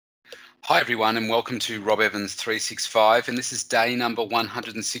Hi, everyone, and welcome to Rob Evans 365. And this is day number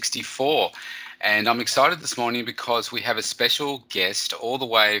 164. And I'm excited this morning because we have a special guest all the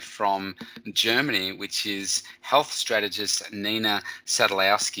way from Germany, which is health strategist Nina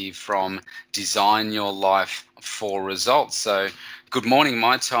Sadlowski from Design Your Life for Results. So, good morning,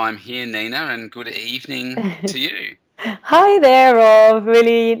 my time here, Nina, and good evening to you. Hi there, Rob.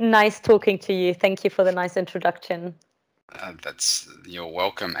 Really nice talking to you. Thank you for the nice introduction. You're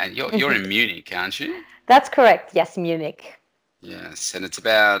welcome. And you're in Munich, aren't you? That's correct. Yes, Munich. Yes, and it's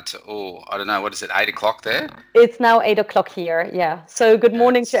about, I don't know, what is it, 8 o'clock there? It's now 8 o'clock here. Yeah. So good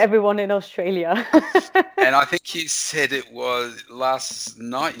morning to Yes. everyone in Australia. And I think you said it was last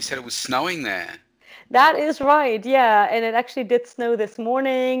night, you said it was snowing there. That is right. Yeah. And it actually did snow this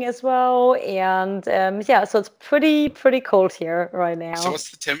morning as well. And yeah, so it's pretty cold here right So now.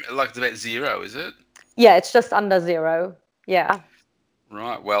 what's the temp, like it's about zero, is it? Yeah, it's just under zero. Yeah.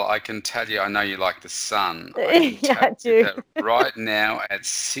 Right. Well, I can tell you, I know you like the sun. I can Yeah, tell I you do. that right now at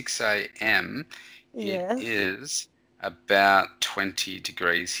 6 a.m., it Yes. is about 20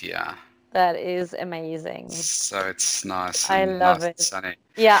 degrees here. That is amazing. So it's I love nice and it. sunny.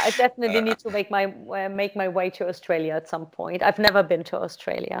 Yeah, I definitely Uh, need to make my way to Australia at some point. I've never been to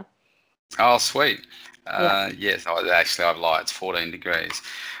Australia. Oh, sweet. Yeah. Yes, actually, I've lied. It's 14 degrees.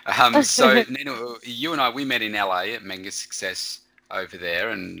 So, Nina, you and I, we met in LA at Mega Success over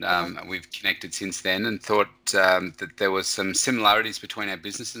there, and Yeah. we've connected since then and thought that there was some similarities between our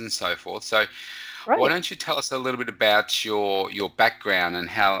businesses and so forth. So, why Right. don't you tell us a little bit about your background and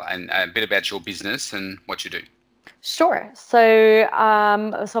how, and a bit about your business and what you do? Sure. So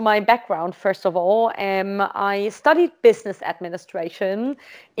my background, first of all, I studied business administration,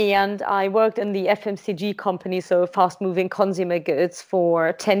 and I worked in the FMCG company, so fast-moving consumer goods,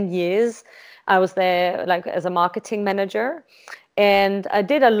 for 10 years. I was there like as a marketing manager, and I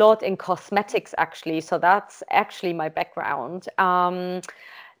did a lot in cosmetics actually. So that's actually my background.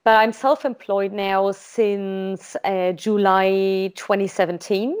 But I'm self-employed now since July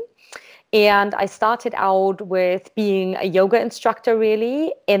 2017. And I started out with being a yoga instructor,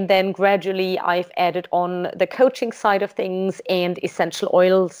 really. And then gradually I've added on the coaching side of things and essential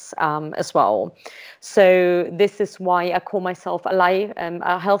oils as well. So this is why I call myself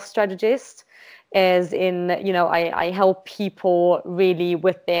a health strategist, as in, I help people really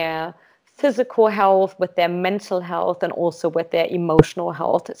with their physical health, with their mental health, and also with their emotional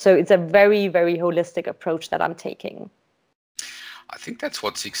health. So it's a very, very holistic approach that I'm taking. I think that's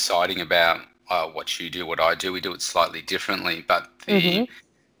what's exciting about what you do, what I do. We do it slightly differently, but Hmm.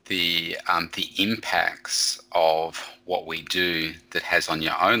 the impacts of what we do that has on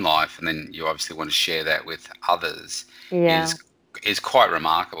your own life, and then you obviously want to share that with others, Yeah. is is quite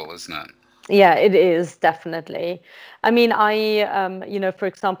remarkable, isn't it? Yeah, it is definitely. I mean, for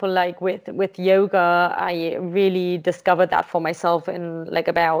example, like with yoga, I really discovered that for myself in like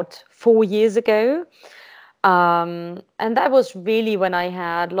about 4 years ago. And that was really when I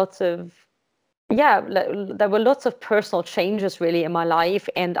had there were lots of personal changes really in my life,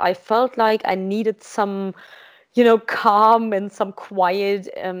 and I felt like I needed some, calm and some quiet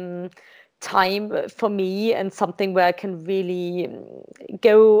time for me, and something where I can really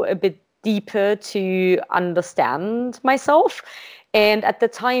go a bit deeper to understand myself. And at the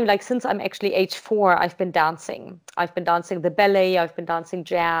time, like since I'm actually age 4, I've been dancing. I've been dancing the ballet, I've been dancing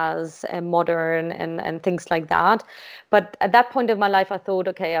jazz and modern and things like that. But at that point in my life, I thought,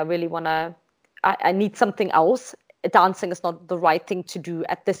 okay, I need something else. Dancing is not the right thing to do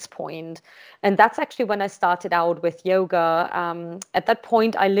at this point. And that's actually when I started out with yoga. At that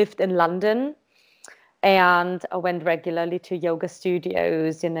point, I lived in London, and I went regularly to yoga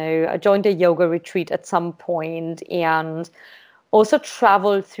studios. I joined a yoga retreat at some point, and also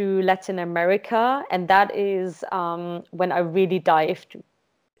traveled through Latin America. And that is when I really dived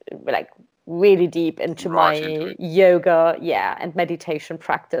like really deep into Right into my it. yoga, yeah, and meditation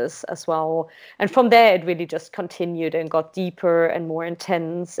practice as well. And from there, it really just continued and got deeper and more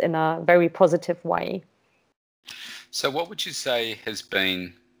intense in a very positive way. So, what would you say has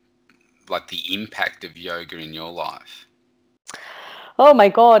been like the impact of yoga in your life? Oh my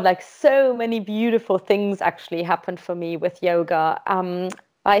God, like so many beautiful things actually happened for me with yoga.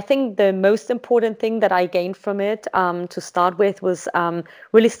 I think the most important thing that I gained from it, to start with, was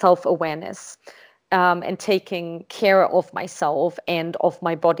really self-awareness, and taking care of myself and of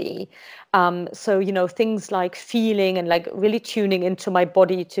my body. So, things like feeling and like really tuning into my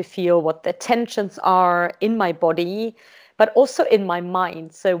body to feel what the tensions are in my body, but also in my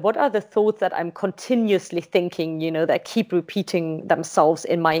mind. So, what are the thoughts that I'm continuously thinking, that keep repeating themselves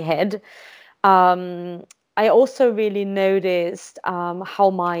in my head? Um, I also really noticed how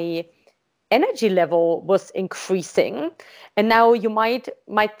my energy level was increasing. And now you might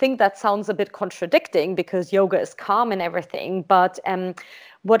think that sounds a bit contradicting because yoga is calm and everything. But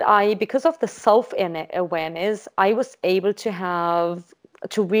because of the self-awareness, I was able to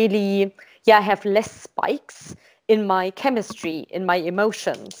really, have less spikes in my chemistry, in my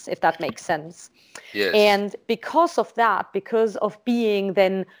emotions, if that makes sense. Yes. And because of that, because of being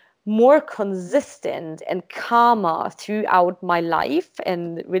then more consistent and calmer throughout my life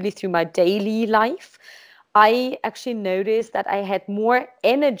and really through my daily life, I actually noticed that I had more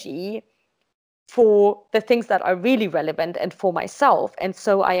energy for the things that are really relevant and for myself. And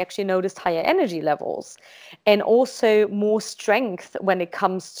so I actually noticed higher energy levels and also more strength when it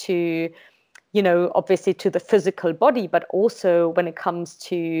comes to, obviously to the physical body, but also when it comes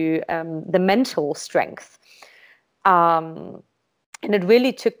to the mental strength. And it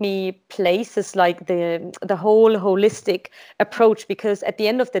really took me places like the whole holistic approach, because at the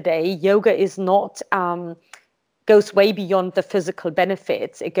end of the day, yoga is not goes way beyond the physical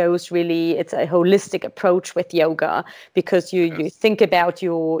benefits. It's a holistic approach with yoga, because you Yes. think about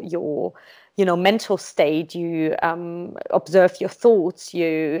your mental state, you observe your thoughts,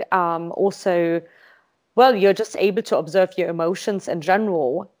 you also, well, you're just able to observe your emotions in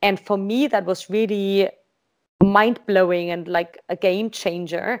general. And for me, that was really mind-blowing and like a game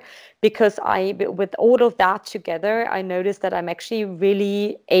changer, because with all of that together, I noticed that I'm actually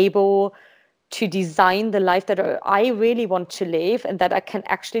really able to design the life that I really want to live, and that I can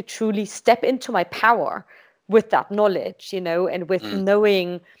actually truly step into my power with that knowledge, and with Mm.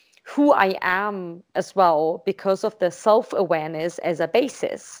 knowing who I am as well, because of the self-awareness as a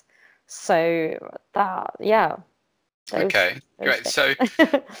basis. So that, yeah, those Okay, those great. So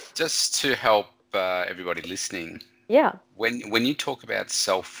things. just to help everybody listening, Yeah, when you talk about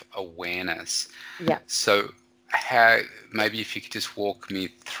self-awareness, yeah. so how, maybe if you could just walk me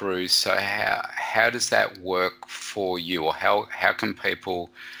through, so how does that work for you, or how can people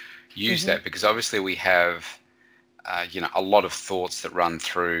use Hmm. that? Because obviously we have a lot of thoughts that run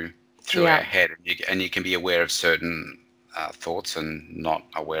through our Yeah, head, and you can be aware of certain thoughts and not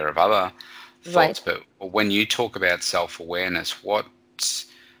aware of other thoughts. right. But when you talk about self-awareness,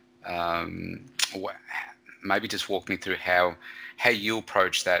 um, wh- maybe just walk me through how you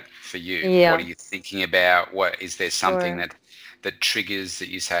approach that for you. What are Yeah, you thinking about? What is there something sure. that triggers that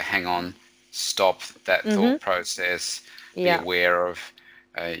you say, hang on, stop that Hmm. thought process, be Yeah, aware of?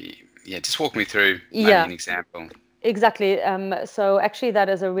 Uh, yeah, just walk me through maybe yeah. an example. Exactly. So actually, that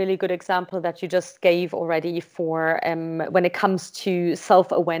is a really good example that you just gave already for when it comes to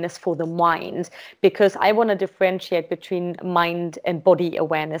self-awareness for the mind, because I want to differentiate between mind and body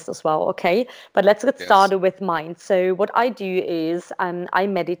awareness as well. Okay, but let's get Yes. started with mind. So what I do is I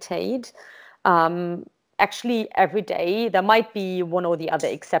meditate. Actually, every day. There might be one or the other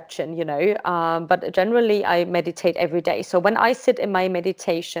exception, but generally I meditate every day. So when I sit in my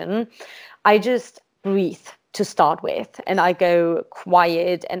meditation, I just breathe to start with, and I go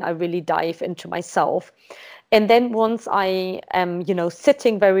quiet and I really dive into myself. And then once I am,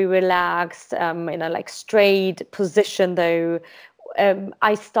 sitting very relaxed, in a like straight position though,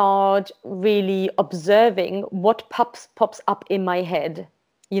 I start really observing what pops up in my head.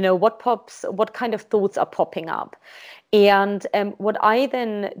 What kind of thoughts are popping up. And what I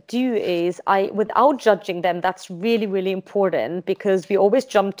then do is without judging them, that's really, really important, because we always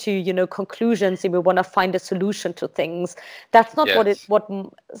jump to, conclusions and we want to find a solution to things. That's not Yes. what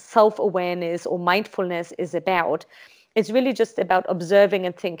self-awareness or mindfulness is about. It's really just about observing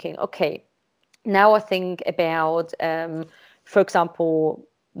and thinking, okay, now I think about, for example,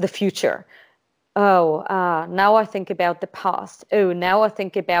 the future. Oh, now I think about the past. Oh, now I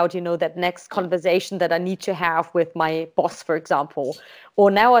think about, that next conversation that I need to have with my boss, for example.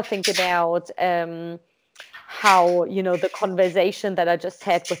 Or now I think about how, the conversation that I just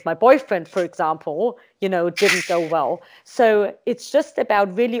had with my boyfriend, for example, didn't go well. So it's just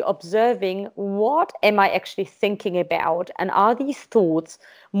about really observing, what am I actually thinking about? And are these thoughts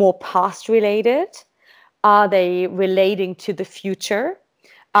more past related? Are they relating to the future?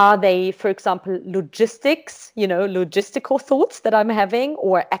 Are they, for example, logistical thoughts that I'm having,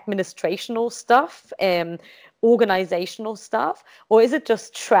 or administrational stuff, organizational stuff? Or is it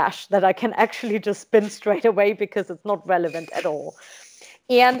just trash that I can actually just spin straight away because it's not relevant at all?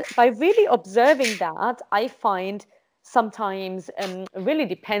 And by really observing that, I find sometimes, it really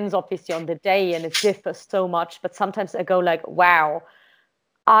depends obviously on the day and it differs so much, but sometimes I go like, wow,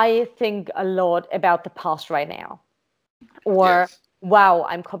 I think a lot about the past right now. Or, Yes. wow,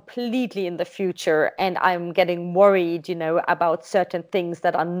 I'm completely in the future and I'm getting worried, about certain things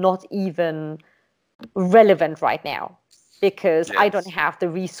that are not even relevant right now. because I don't Yes. have the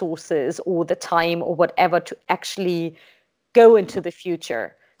resources or the time or whatever to actually go into the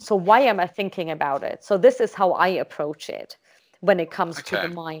future. So why am I thinking about it? So this is how I approach it when it comes to the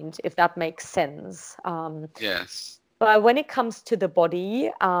Okay. mind, if that makes sense. Yes. But when it comes to the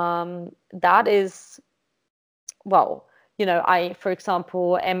body, that is, well, I, for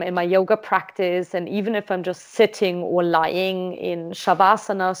example, am in my yoga practice, and even if I'm just sitting or lying in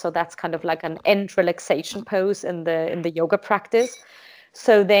shavasana, so that's kind of like an end relaxation pose in the yoga practice.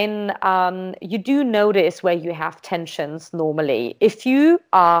 So then you do notice where you have tensions normally, if you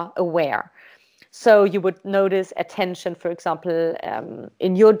are aware. So you would notice a tension, for example,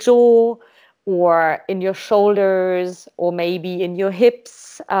 in your jaw or in your shoulders or maybe in your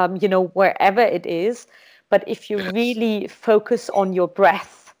hips, wherever it is. But if you Yes. really focus on your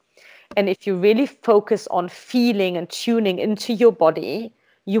breath and if you really focus on feeling and tuning into your body,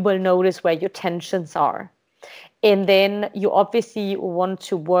 you will notice where your tensions are. And then you obviously want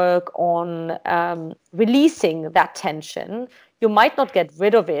to work on releasing that tension. You might not get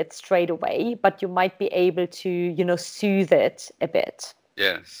rid of it straight away, but you might be able to, soothe it a bit.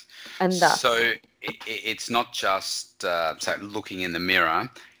 Yes. And So that's, it's not just so looking in the mirror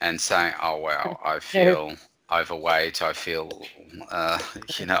and saying, "Oh wow, I no, feel overweight. I feel, uh,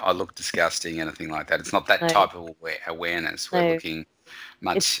 I look disgusting," anything like that. It's not that no, type of awareness. We're no, looking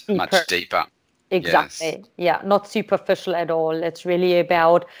it's much deeper. deeper. Yes. Exactly. Yeah, not superficial at all. It's really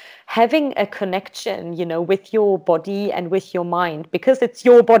about having a connection, with your body and with your mind, because it's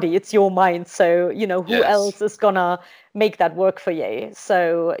your body, it's your mind. So, who Yes. else is gonna make that work for you?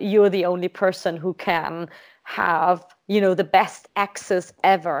 So you're the only person who can have, the best access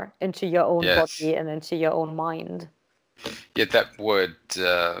ever into your own Yes. body and into your own mind. Yeah, that word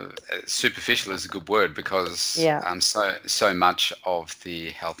superficial is a good word because Yeah. so much of the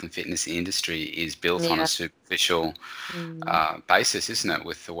health and fitness industry is built on a Yeah. superficial Mm. basis, isn't it?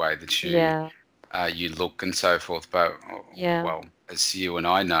 With the way that Yeah. you look and so forth. But Yeah. well, as you and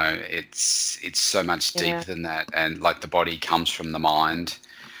I know, it's so much Yeah. deeper than that, and like the body comes from the mind.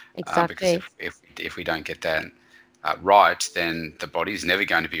 Because Exactly. if we don't get that right, then the body's never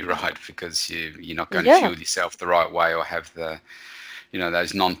going to be right because you're not going to Yeah. fuel yourself the right way or have the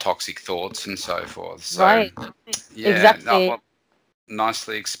those non-toxic thoughts and so forth. So Right. yeah, no, Exactly. well,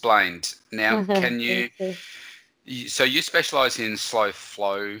 nicely explained. Now, can Thank you. so you specialize in slow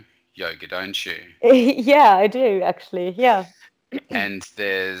flow yoga, don't you? Yeah, I do actually. Yeah. And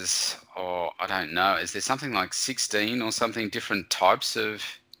there's, oh, I don't know, is there something like 16 or something different types of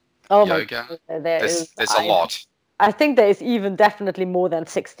Oh my yoga? God, there is. There's a lot. I think there is even definitely more than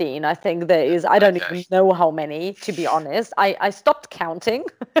 16. I think there is. I don't Okay. even know how many, to be honest. I stopped counting.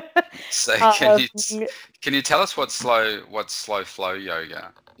 So Um, can you tell us what's slow flow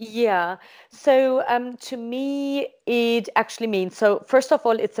yoga? Yeah. So to me, it actually means, so first of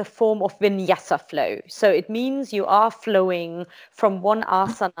all, it's a form of vinyasa flow. So it means you are flowing from one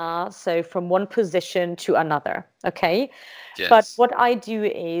asana, so from one position to another. Okay. But Yes. what I do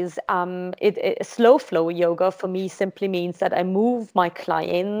is slow flow yoga for me simply means that I move my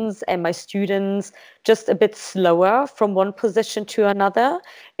clients and my students just a bit slower from one position to another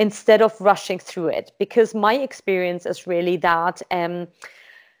instead of rushing through it. Because my experience is really that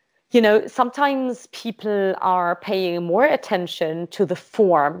sometimes people are paying more attention to the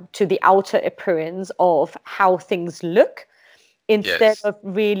form, to the outer appearance of how things look, instead Yes. of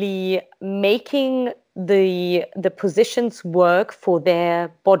really making the positions work for their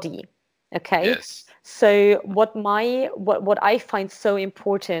body. Okay. Yes. So what I find so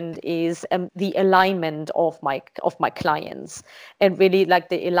important is the alignment of my clients, and really like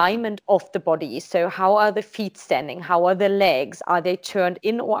the alignment of the body. So how are the feet standing? How are the legs? Are they turned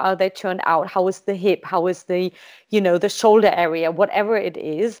in or are they turned out? How is the hip? How is the shoulder area? Whatever it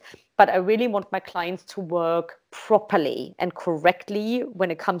is. But I really want my clients to work properly and correctly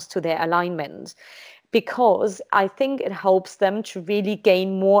when it comes to their alignment, because I think it helps them to really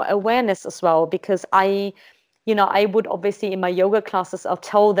gain more awareness as well. Because I would obviously in my yoga classes, I'll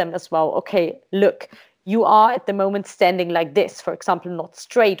tell them as well, okay, look, you are at the moment standing like this, for example, not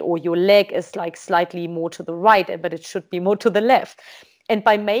straight, or your leg is like slightly more to the right, but it should be more to the left. And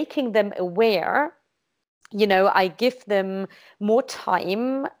by making them aware, I give them more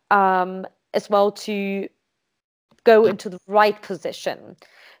time as well to go into the right position.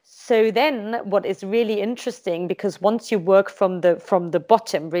 So then what is really interesting, because once you work from the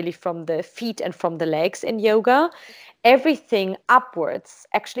bottom, really from the feet and from the legs in yoga, everything upwards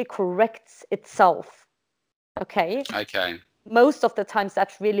actually corrects itself. Okay. Okay. Most of the times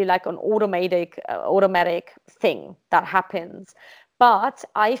that's really like an automatic thing that happens. But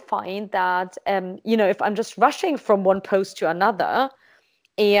I find that, if I'm just rushing from one pose to another,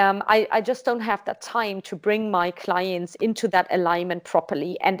 I just don't have that time to bring my clients into that alignment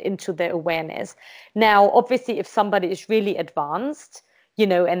properly and into their awareness. Now, obviously, if somebody is really advanced,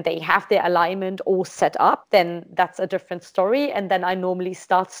 and they have their alignment all set up, then that's a different story. And then I normally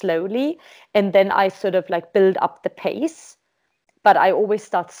start slowly, and then I sort of like build up the pace. But I always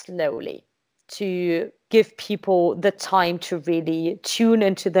start slowly to give people the time to really tune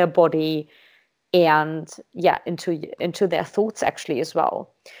into their body and into their thoughts actually as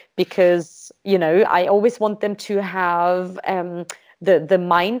well, because I always want them to have the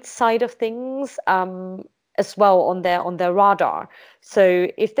mind side of things as well on their radar. So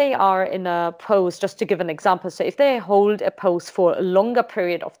if they are in a pose, just to give an example, so if they hold a pose for a longer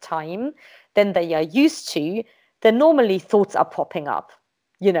period of time than they are used to, then normally thoughts are popping up,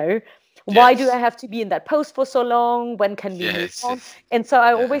 you know why do I Yes. have to be in that pose for so long? When can we move Yes. on? Yes. And so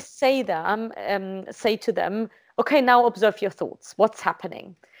I Yeah. always say to them, okay, now observe your thoughts. What's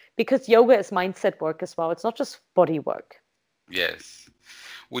happening? Because yoga is mindset work as well. It's not just body work. Yes.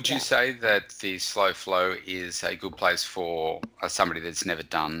 Would you Yeah. say that the slow flow is a good place for somebody that's never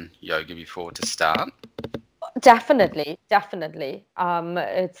done yoga before to start? Definitely, definitely.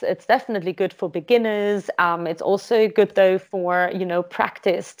 It's definitely good for beginners. It's also good though for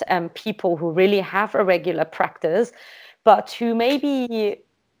practiced people who really have a regular practice, but who maybe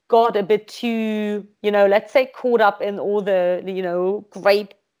got a bit too, let's say, caught up in all the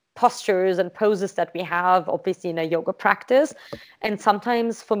great postures and poses that we have, obviously in a yoga practice. And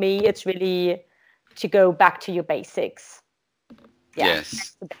sometimes for me, it's really to go back to your basics. Yeah, back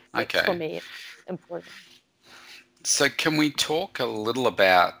Yes. to basics for Okay. me is important. So can we talk a little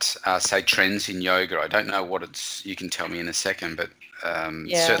about, say, trends in yoga? I don't know what you can tell me in a second, but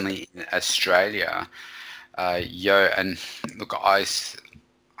Yeah. certainly in Australia, and look,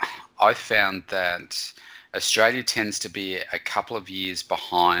 I found that Australia tends to be a couple of years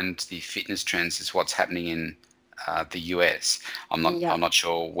behind the fitness trends is what's happening in the US. Yeah. I'm not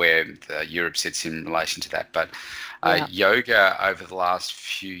sure where Europe sits in relation to that, but Yeah. yoga over the last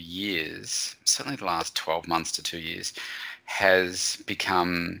few years, certainly the last 12 months to 2 years, has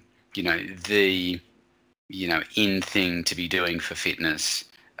become, the in thing to be doing for fitness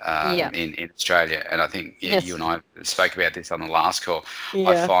Yeah. in Australia. And I think you Yes. and I spoke about this on the last call.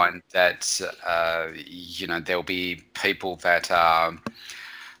 I Yeah. find that there'll be people that are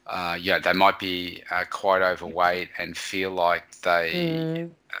they might be quite overweight and feel like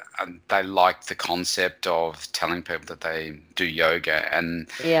Mm, they like the concept of telling people that they do yoga, and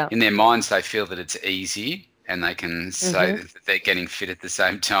yeah. in their minds they feel that it's easy and they can say Mm-hmm. that they're getting fit at the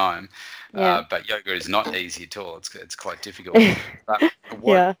same time. Yeah. But yoga is not easy at all. It's quite difficult. But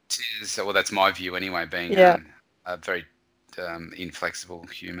what Yeah. well, that's my view anyway, being Yeah. a very inflexible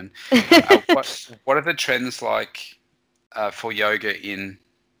human. What are the trends like for yoga in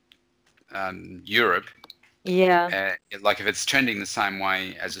Europe? Yeah. Like if it's trending the same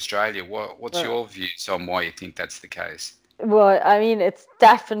way as Australia, what's Well, your views on why you think that's the case? well, I mean, it's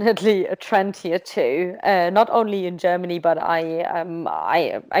definitely a trend here too. Not only in Germany, but I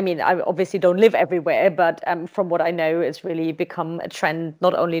mean, I obviously don't live everywhere, but from what I know, it's really become a trend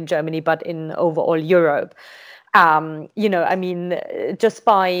not only in Germany but in overall Europe. I mean, just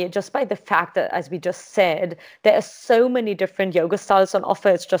by the fact that, as we just said, there are so many different yoga styles on offer.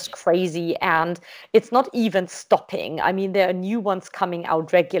 It's just crazy, and it's not even stopping. I mean, there are new ones coming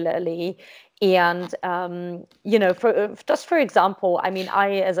out regularly. And for example, I mean,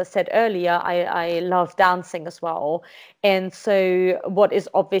 as I said earlier, I love dancing as well. And so what is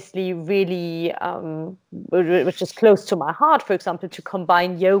obviously really which is close to my heart, for example, to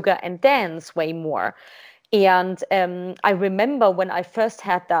combine yoga and dance way more. And I remember when I first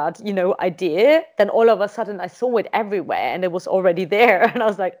had that, idea, then all of a sudden I saw it everywhere and it was already there. And I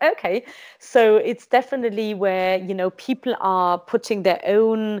was like, okay, so it's definitely where, people are putting their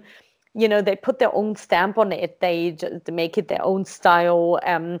own, they put their own stamp on it. They just make it their own style.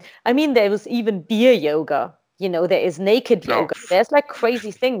 I mean, there was even beer yoga. There is naked No, yoga. There's like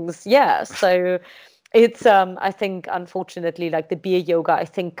crazy things. Yeah. So it's I think unfortunately like the beer yoga I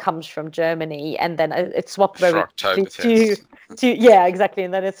think comes from Germany, and then it swapped for very quickly Oktoberfest. to yeah, exactly,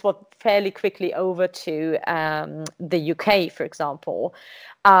 and then it swapped fairly quickly over to the UK, for example.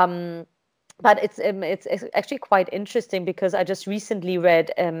 Um, but it's actually quite interesting because I just recently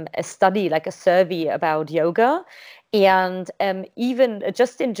read a study, like a survey about yoga, and even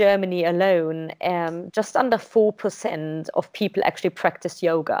just in Germany alone, just under 4% of people actually practice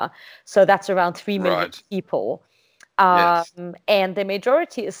yoga. So that's around 3 million Right. people. Yes. And the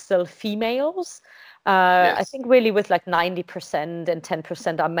majority is still females. I Yes. think really with like 90% and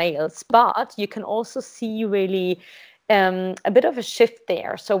 10% are males, but you can also see really a bit of a shift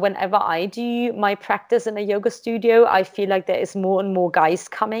there. So whenever I do my practice in a yoga studio, I feel like there is more and more guys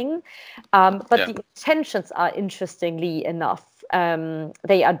coming. But Yeah. the intentions are, interestingly enough,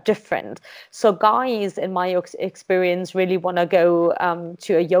 they are different. So guys, in my experience, really want to go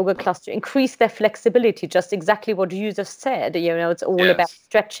to a yoga class to increase their flexibility, just exactly what you just said. It's all about Yes.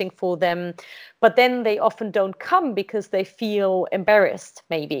 stretching for them. But then they often don't come because they feel embarrassed,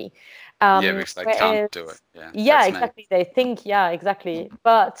 maybe. Yeah, because they can't Whereas, do it. Yeah, yeah, that's me. exactly. They think, yeah, exactly.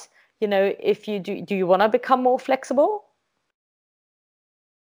 But, if you do you want to become more flexible?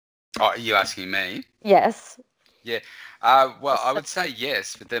 Oh, are you asking me? Yes. Yeah. Well, I would say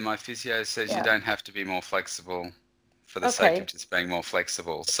yes, but then my physio says you Yeah. don't have to be more flexible for the sake of Okay. just being more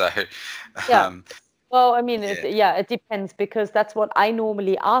flexible. So, Yeah. um, Well, I mean, yeah, it depends because that's what I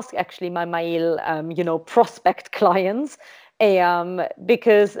normally ask actually my male, prospect clients,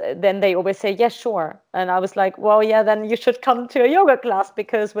 because then they always say, yes, sure. And I was like, well, yeah, then you should come to a yoga class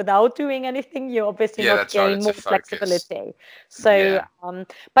because without doing anything, you obviously yeah, not that's right. gain It's a more focus. flexibility. So, Yeah.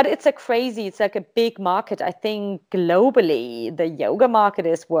 but it's like a big market. I think globally, the yoga market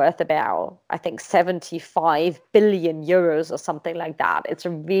is worth about, I think, 75 billion euros or something like that. It's a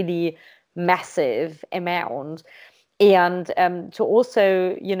really massive amount. And to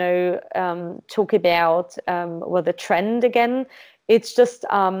also, talk about the trend again, it's just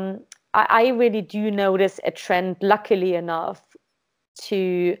I really do notice a trend, luckily enough,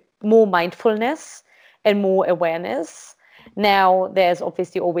 to more mindfulness and more awareness. Now, there's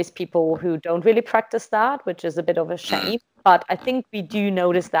obviously always people who don't really practice that, which is a bit of a Mm. shame. But I think we do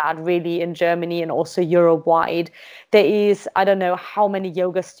notice that really in Germany and also Europe-wide. There is, I don't know how many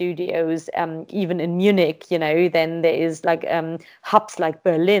yoga studios, even in Munich, then there is like hubs like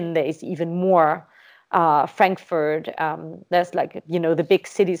Berlin, there is even more. Frankfurt, there's like, the big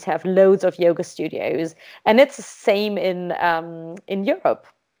cities have loads of yoga studios. And it's the same in Europe.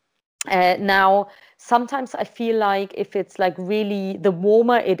 Now, sometimes I feel like if it's like really the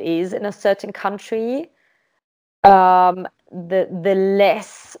warmer it is in a certain country, the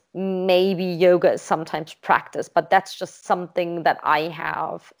less maybe yoga is sometimes practiced. But that's just something that I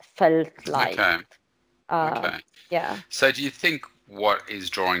have felt like. Okay. Uh, Okay. yeah. So, do you think what is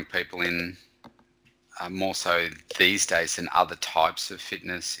drawing people in more so these days than other types of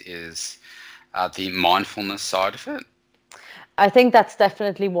fitness is the mindfulness side of it? I think that's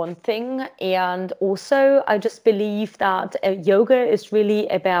definitely one thing. And also, I just believe that yoga is really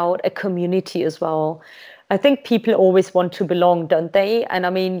about a community as well. I think people always want to belong, don't they? And I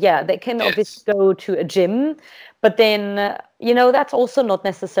mean, yeah, they can obviously Yes. go to a gym, but then, that's also not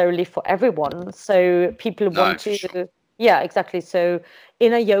necessarily for everyone. So people No, want for sure. to, yeah, exactly. So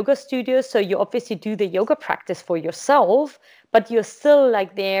in a yoga studio, so you obviously do the yoga practice for yourself, but you're still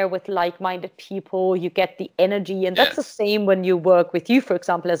like there with like-minded people. You get the energy, and that's the Yes. same when you work with you, for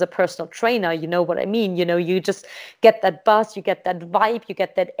example, as a personal trainer. You know what I mean? You just get that buzz, you get that vibe, you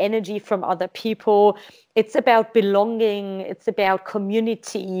get that energy from other people. It's about belonging, it's about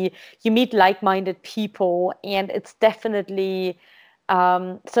community. You meet like-minded people, and it's definitely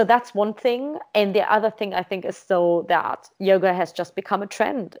so that's one thing. And the other thing I think is still that yoga has just become a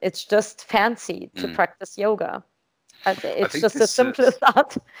trend. It's just fancy to Mm. practice yoga. I It's think just as this simple as is,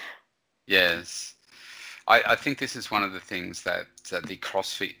 that. yes. I think this is one of the things that the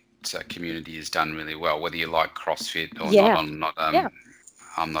CrossFit community has done really well. Whether you like CrossFit or not, Yeah. Yeah.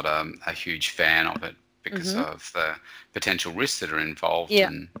 I'm not a huge fan of it because Hmm. of the potential risks that are involved Yeah.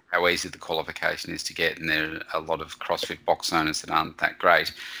 and how easy the qualification is to get. And there are a lot of CrossFit box owners that aren't that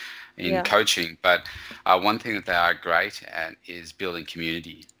great in Yeah. coaching. But one thing that they are great at is building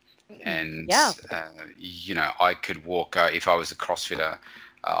community. And Yeah. I could walk if I was a CrossFitter,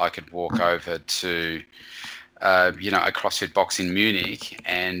 I could walk over to a CrossFit box in Munich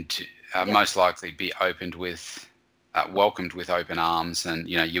and Yeah. most likely be welcomed with open arms, and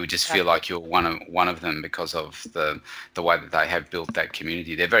you would just feel Exactly. like you're one of them because of the way that they have built that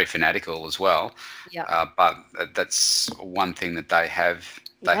community. They're very fanatical as well, Yeah. but that's one thing that they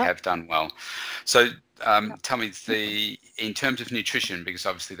Yeah. have done well. So Yeah. tell me in terms of nutrition, because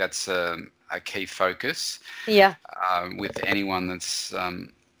obviously that's a key focus Yeah. with anyone that's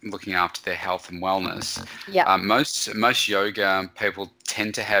looking after their health and wellness. Yeah. Most yoga people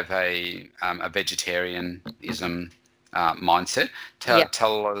tend to have a vegetarianism mindset. Yeah.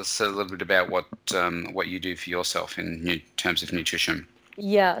 Tell us a little bit about what you do for yourself in terms of nutrition.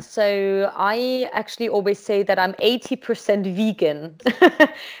 Yeah, so I actually always say that I'm 80% vegan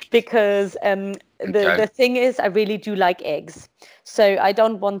because the Okay. thing is I really do like eggs. So I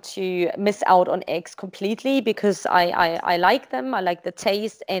don't want to miss out on eggs completely because I like them, I like the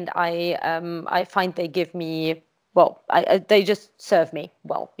taste, and I find they give me, well, they just serve me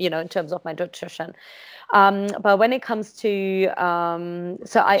well, in terms of my nutrition. But when it comes to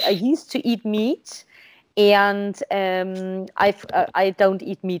so I used to eat meat, and I don't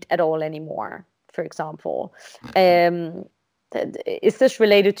eat meat at all anymore, for example. Um, is this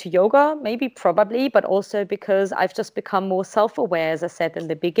related to yoga? Maybe, probably, but also because I've just become more self-aware, as I said in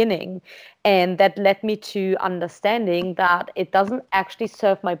the beginning, and that led me to understanding that it doesn't actually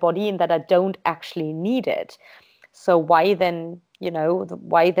serve my body and that I don't actually need it. So why then,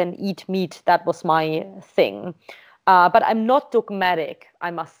 why then eat meat? That was my thing. But I'm not dogmatic, I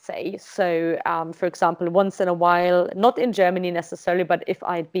must say. So, for example, once in a while, not in Germany necessarily, but if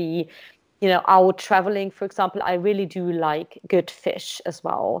I'd be, out traveling, for example, I really do like good fish as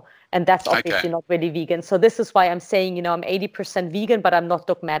well. And that's Okay. obviously not really vegan. So this is why I'm saying, I'm 80% vegan, but I'm not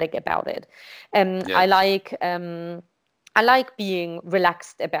dogmatic about it. Um, I Yes. like um, I like being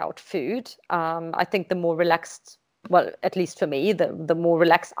relaxed about food. I think the more relaxed, well, at least for me, the more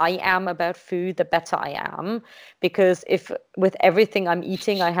relaxed I am about food, the better I am. Because if with everything I'm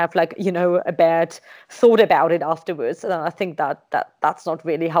eating, I have like, a bad thought about it afterwards, then I think that's not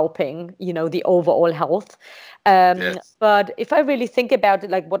really helping, the overall health. Yes. But if I really think about it,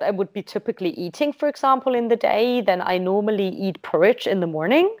 like what I would be typically eating, for example, in the day, then I normally eat porridge in the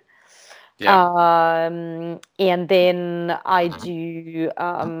morning. Yeah. And then I do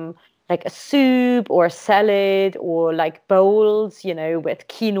like a soup or a salad or like bowls, with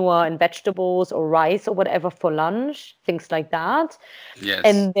quinoa and vegetables or rice or whatever for lunch, things like that. Yes.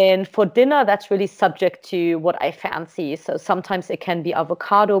 And then for dinner, that's really subject to what I fancy. So sometimes it can be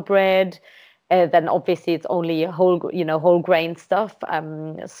avocado bread. Then obviously it's only whole grain stuff.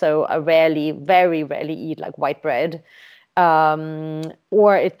 So I rarely, very rarely eat like white bread.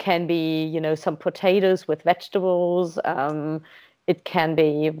 Or it can be, some potatoes with vegetables. It can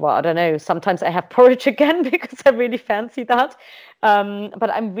be, well, I don't know. Sometimes I have porridge again because I really fancy that. But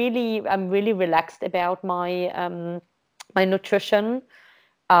I'm really relaxed about my nutrition.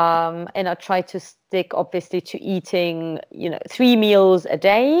 And I try to stick obviously to eating, 3 meals a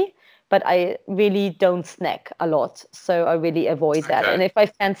day, but I really don't snack a lot. So I really avoid that. Okay. And if I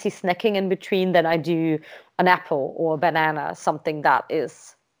fancy snacking in between, then I do an apple or a banana, something that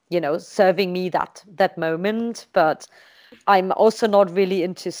is, serving me that moment. But I'm also not really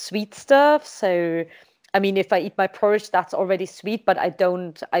into sweet stuff. So I mean, if I eat my porridge, that's already sweet, but I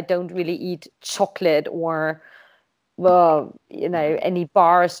don't really eat chocolate or, well, any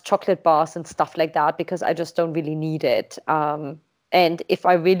bars, chocolate bars and stuff like that, because I just don't really need it. And if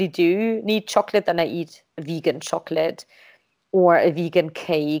I really do need chocolate, then I eat vegan chocolate or a vegan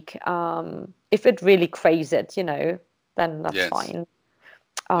cake. If it really craves it, then that's Yes. fine.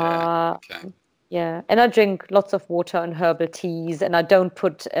 Yeah. Uh, Okay. yeah, and I drink lots of water and herbal teas, and I don't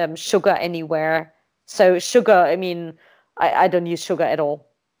put sugar anywhere. So sugar, I mean, I don't use sugar at all.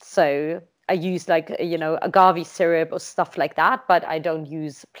 So I use like, agave syrup or stuff like that, but I don't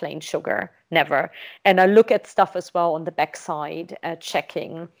use plain sugar, never. And I look at stuff as well on the backside,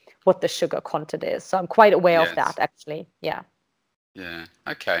 checking what the sugar content is. So I'm quite aware of that, Yes. actually. Yeah. Yeah.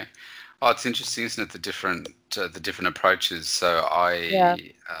 Okay. Oh, it's interesting, isn't it? The different approaches. So Yeah.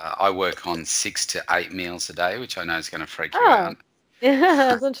 I work on 6 to 8 meals a day, which I know is going to freak you Oh, out. yeah,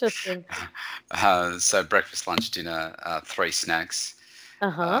 that's interesting. So breakfast, lunch, dinner, 3 snacks.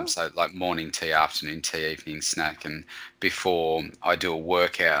 Uh-huh. So like morning tea, afternoon tea, evening snack, and before I do a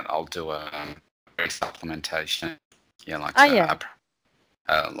workout, I'll do a supplementation. Yeah, Ah, yeah.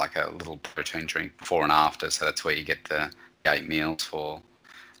 like a little protein drink before and after. So that's where you get the 8 meals for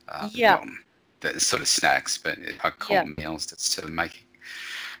Yeah. well, the sort of snacks, but I call Yeah. them meals just to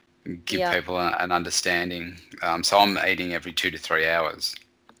give Yeah. people an understanding. So I'm eating every 2 to 3 hours,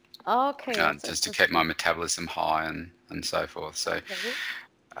 Okay, that's just to keep my interesting. metabolism high and so forth. So Okay.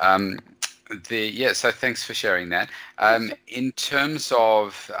 um, so thanks for sharing that. Yeah, sure. In terms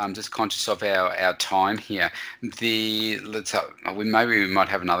of, I'm just conscious of our time here. We might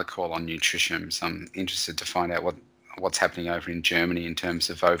have another call on nutrition. So I'm interested to find out what's happening over in Germany in terms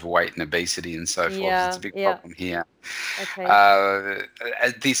of overweight and obesity and so forth. It's a Yeah, big yeah. problem here. Okay. Uh,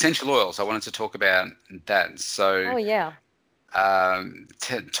 the essential oils, I wanted to talk about that. So Oh, yeah.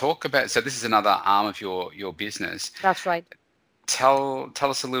 talk about. So this is another arm of your business. That's right. Tell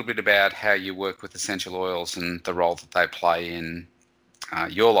us a little bit about how you work with essential oils and the role that they play in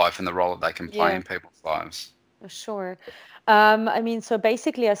your life and the role that they can play Yeah. in people's lives. Sure. I mean, so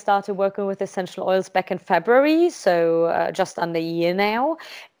basically, I started working with essential oils back in February, so just under a year now.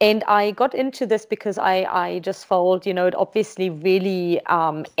 And I got into this because I just felt, it obviously really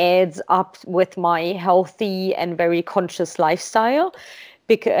adds up with my healthy and very conscious lifestyle.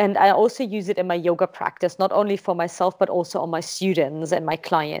 And I also use it in my yoga practice, not only for myself, but also on my students and my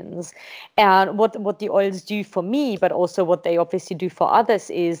clients. And what the oils do for me, but also what they obviously do for others,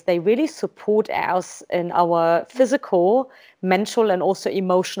 is they really support us in our physical, mental, and also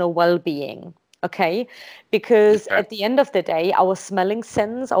emotional well-being. Okay, because Okay. at the end of the day, our smelling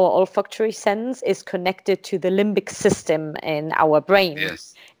sense, our olfactory sense, is connected to the limbic system in our brain.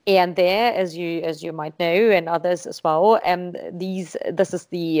 Yes. And there, as you might know, and others as well, this is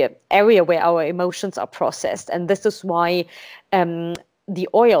the area where our emotions are processed, and this is why the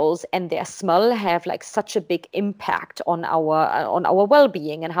oils and their smell have like such a big impact on our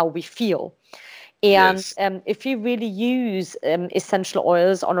well-being and how we feel. And Yes. if you really use essential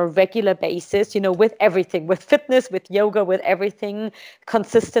oils on a regular basis, with everything, with fitness, with yoga, with everything,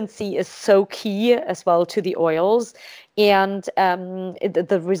 consistency is so key as well to the oils. And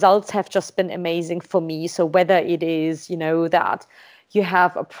the results have just been amazing for me. So whether it is, that you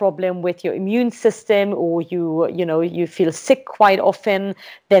have a problem with your immune system, or you feel sick quite often,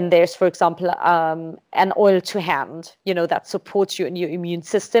 then there's, for example, an oil to hand, that supports you in your immune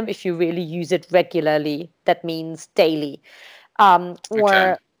system if you really use it regularly. That means daily. Okay.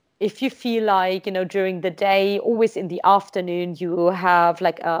 Or if you feel like, during the day, always in the afternoon, you have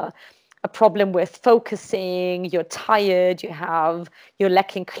like a problem with focusing, you're tired, you're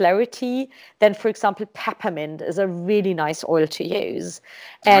lacking clarity, then, for example, peppermint is a really nice oil to use.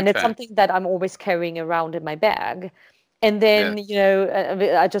 And it's Okay. something that I'm always carrying around in my bag. And Yeah.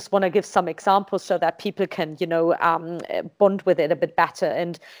 then, I just want to give some examples so that people can, bond with it a bit better.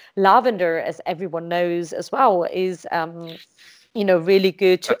 And lavender, as everyone knows as well, is really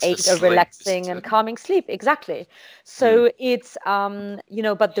good to That's for aid a sleep, relaxing isn't and it? calming sleep. Exactly. Mm. So it's,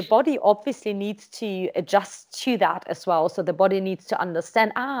 but the body obviously needs to adjust to that as well. So the body needs to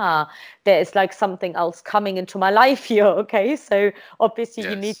understand, there is like something else coming into my life here. Okay. So obviously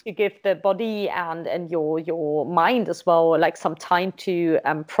you need Yes. to give the body and your mind as well, like some time to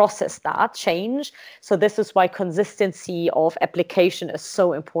process that change. So this is why consistency of application is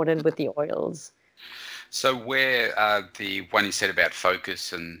so important with the oils. So where the one you said about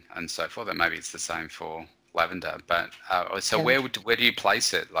focus and so forth, and maybe it's the same for lavender, but so Yeah. where do you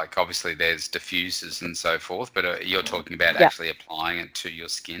place it? Like obviously there's diffusers and so forth, but you're talking about Yeah. actually applying it to your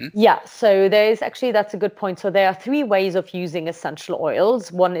skin. Yeah, so there's actually, that's a good point. So there are three ways of using essential oils.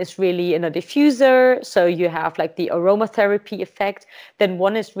 One is really in a diffuser, so you have like the aromatherapy effect. Then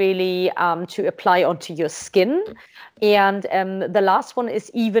one is really to apply onto your skin. And the last one is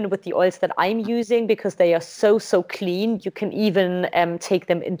even with the oils that I'm using, because they are so clean, you can even take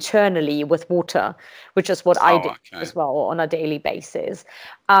them internally with water, which is what I Oh, do okay. as well on a daily basis.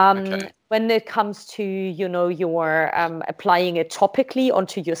 Okay. When it comes to, your applying it topically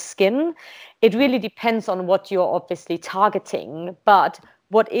onto your skin, it really depends on what you're obviously targeting. But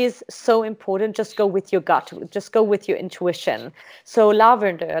what is so important, just go with your gut, just go with your intuition. So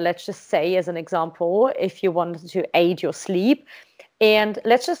lavender, let's just say as an example, if you want to aid your sleep, and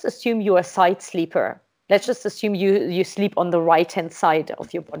let's just assume you're a side sleeper. Let's just assume you sleep on the right hand side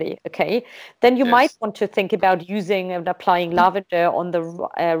of your body. Okay, then you might Yes. want to think about using and applying lavender on the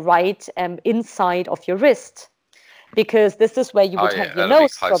right inside of your wrist, because this is where you Oh would have yeah, your that'll be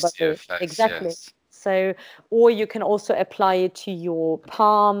nose close to your probably. face. Exactly. Yes. So, or you can also apply it to your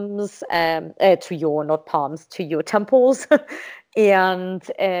palms, to your, not palms, to your temples, and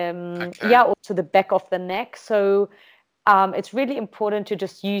Okay. yeah, or to the back of the neck. So it's really important to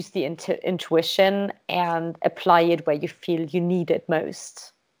just use the intuition and apply it where you feel you need it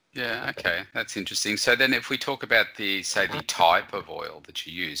most. Yeah, okay. That's interesting. So then if we talk about the, say, the type of oil that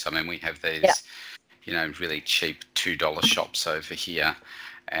you use, I mean, we have Yeah, these, really cheap $2 shops over here,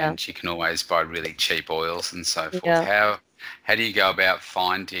 yeah, and you can always buy really cheap oils and so forth. yeah. How do you go about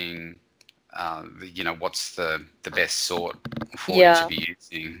finding, what's the best sort for you to Yeah. be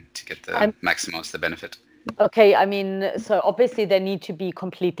using to get the I'm maximize the benefit? okay. I mean, so obviously they need to be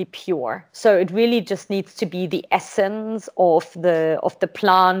completely pure. So it really just needs to be the essence of the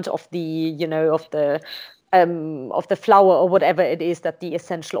plant, of the, of the flower or whatever it is that the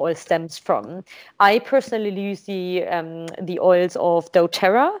essential oil stems from. I personally use the oils of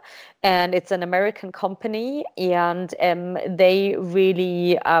doTERRA, and it's an American company, and they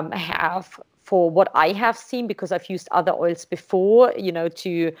really have, for what I have seen, because I've used other oils before,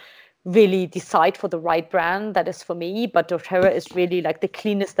 to really decide for the right brand that is for me. But doTERRA is really like the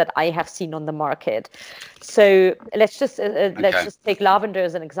cleanest that I have seen on the market. So let's Okay. just take lavender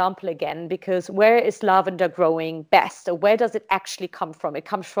as an example again, because where is lavender growing best, or where does it actually come from? It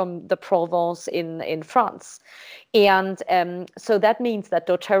comes from the Provence in France. And so that means that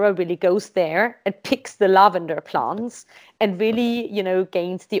doTERRA really goes there and picks the lavender plants and really,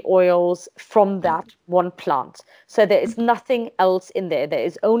 gains the oils from that one plant. So there is nothing else in there. There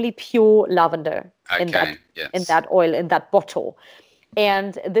is only pure lavender in that Okay. Yes. oil, in that bottle.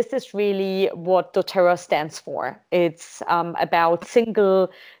 And this is really what doTERRA stands for. It's about single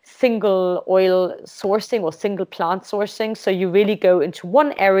oil sourcing or single plant sourcing. So you really go into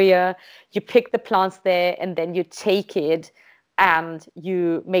one area, you pick the plants there, and then you take it and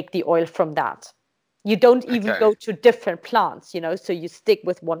you make the oil from that. You don't even Okay. go to different plants, so you stick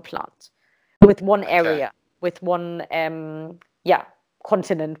with one plant, with one Okay. area, with one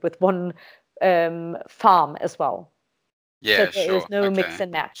continent, with one farm as well. So Yeah, there is sure. no mix Okay.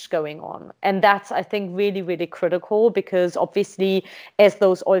 and match going on. And that's, I think, really, really critical, because obviously, as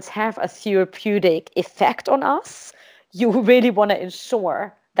those oils have a therapeutic effect on us, you really want to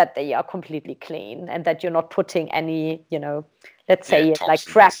ensure that they are completely clean and that you're not putting any, let's Yeah, say it like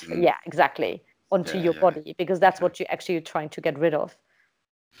crap, toxins and yeah, exactly, onto yeah, your yeah. body, because that's Okay. what you're actually trying to get rid of.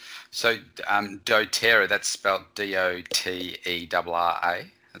 So, doTERRA, that's spelled DOTERRA. A,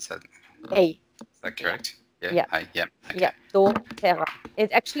 Is that yeah, correct? Yeah. yeah, Hey. Yeah. yeah, Okay. doTERRA.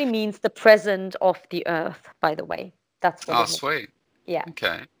 It actually means the present of the earth, by the way. That's what Oh, it means. sweet. Yeah,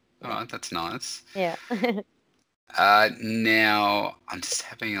 Okay. All yeah, right. That's nice. yeah. Now I'm just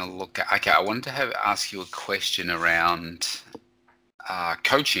having a look. Okay, I wanted to ask you a question around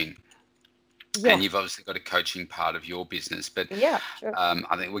coaching, and Yeah, you've obviously got a coaching part of your business, but yeah, sure.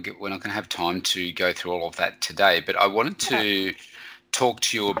 I think we're not going to have time to go through all of that today. But I wanted Yeah, to talk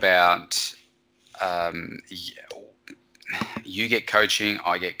to you about you get coaching,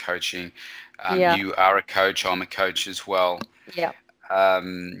 I get coaching. yeah, You are a coach, I'm a coach as well. yeah.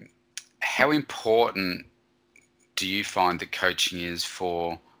 Um, how important do you find that coaching is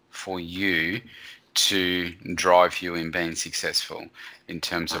for you to drive you in being successful in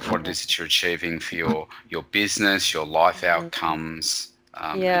terms of what it is that you're achieving for your business, your life Mhm. outcomes,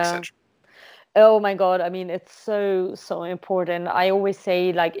 Yeah. etc. Oh my God. I mean, it's so, so important. I always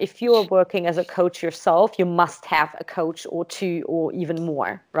say, like, if you are working as a coach yourself, you must have a coach or two or even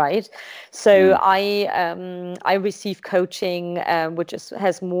more, right? So Mm, I receive coaching, which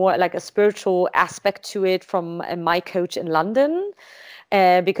has more like a spiritual aspect to it from my coach in London.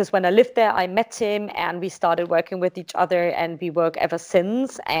 Because when I lived there, I met him and we started working with each other, and we work ever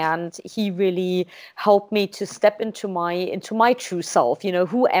since. And he really helped me to step into my true self.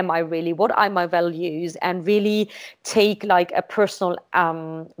 Who am I really? What are my values? And really take like the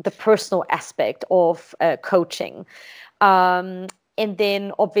personal aspect of coaching. Um, and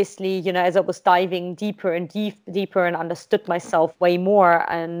then obviously, as I was diving deeper and deeper and understood myself way more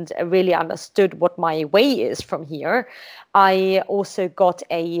and really understood what my way is from here, I also got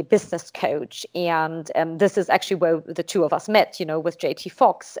a business coach. And this is actually where the two of us met, with JT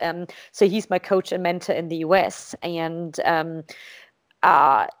Fox. So he's my coach and mentor in the US. And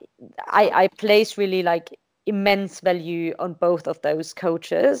uh, I place really like immense value on both of those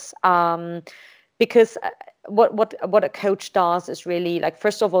coaches. Because what a coach does is really, like,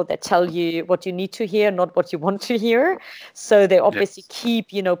 first of all, they tell you what you need to hear, not what you want to hear. So they obviously yes.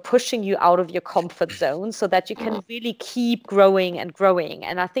 keep pushing you out of your comfort zone so that you can really keep growing and growing.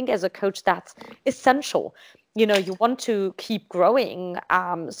 And I think as a coach, that's essential. You want to keep growing,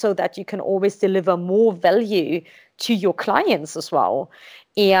 so that you can always deliver more value to your clients as well.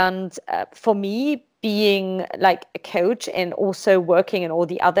 And for me, being like a coach and also working in all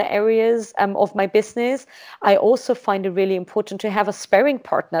the other areas of my business, I also find it really important to have a sparring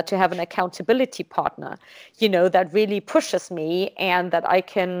partner, to have an accountability partner, that really pushes me and that I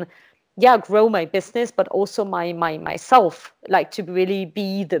can, yeah, grow my business, but also my myself, like to really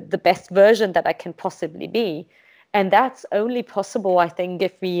be the best version that I can possibly be. And that's only possible, I think,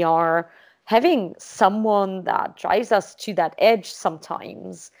 if we are having someone that drives us to that edge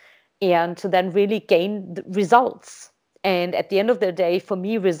sometimes, and to then really gain the results. And at the end of the day, for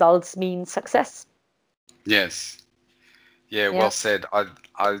me, results mean success. Yes. Yeah, Yeah. well said. I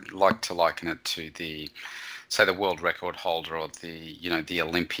like to liken it to the world record holder, or the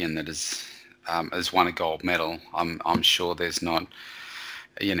Olympian that has won a gold medal. I'm sure there's not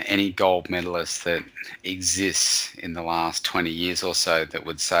any gold medalist that exists in the last 20 years or so that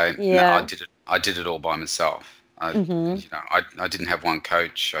would say, no, Yeah. I did it all by myself. Hmm. I didn't have one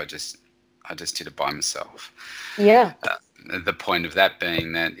coach. I just did it by myself. Yeah. the point of that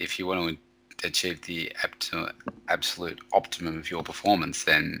being that if you want to achieve the absolute optimum of your performance,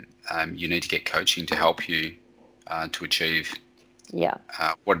 then you need to get coaching to help you to achieve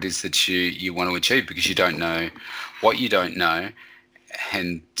what it is that you want to achieve, because you don't know what you don't know,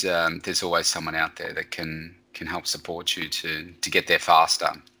 and there's always someone out there that can help support you to get there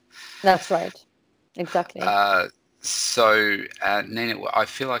faster. That's right. Exactly. So, Nina, I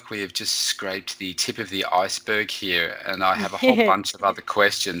feel like we have just scraped the tip of the iceberg here, and I have a whole bunch of other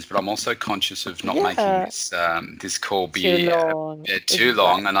questions, but I'm also conscious of not making this call be too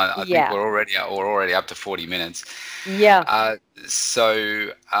long, and I think we're already up to 40 minutes. Yeah. So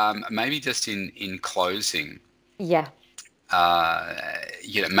maybe just in closing. Yeah.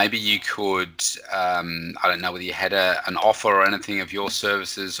 Maybe you could, I don't know whether you had an offer or anything of your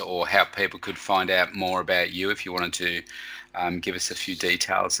services, or how people could find out more about you, if you wanted to give us a few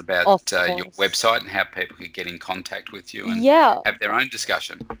details about your website and how people could get in contact with you and have their own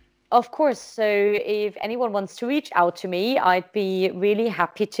discussion. Of course. So if anyone wants to reach out to me, I'd be really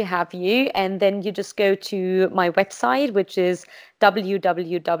happy to have you. And then you just go to my website, which is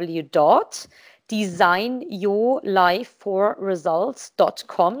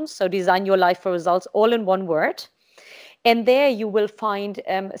www.designyourlifeforresults.com. So design your life for results, all in one word. And there you will find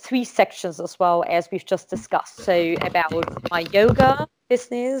 3 sections as well, as we've just discussed. So about my yoga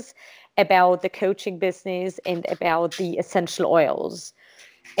business, about the coaching business, and about the essential oils.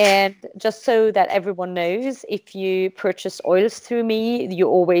 And just so that everyone knows, if you purchase oils through me, you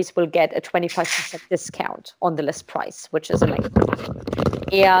always will get a 25% discount on the list price, which is amazing.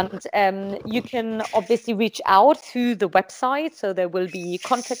 And you can obviously reach out through the website, so there will be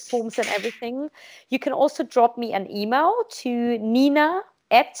contact forms and everything. You can also drop me an email to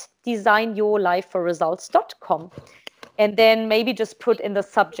nina@designyourlifeforresults.com. And then maybe just put in the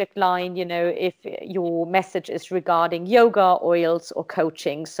subject line, if your message is regarding yoga, oils, or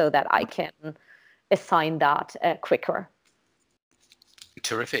coaching, so that I can assign that quicker.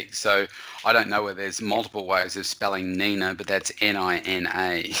 Terrific. So I don't know whether there's multiple ways of spelling Nina, but that's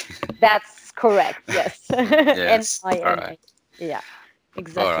Nina. That's correct. Yes. Yes. Nina. All right. Yeah,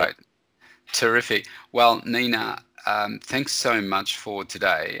 exactly. All right. Terrific. Well, Nina, thanks so much for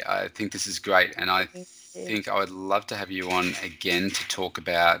today. I think this is great, and I think I would love to have you on again to talk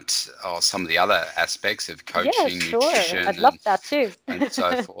about some of the other aspects of coaching, nutrition, I'd love that too. and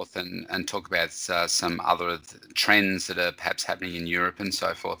so forth, and talk about some other trends that are perhaps happening in Europe and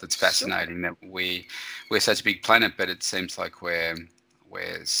so forth. It's fascinating that we're such a big planet, but it seems like we're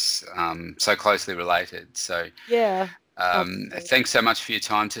so closely related. So thanks so much for your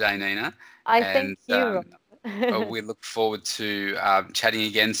time today, Nina. Thank you. We look forward to chatting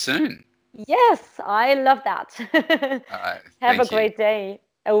again soon. Yes, I love that. All right, Have a great day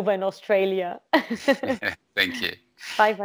over in Australia. Thank you. Bye.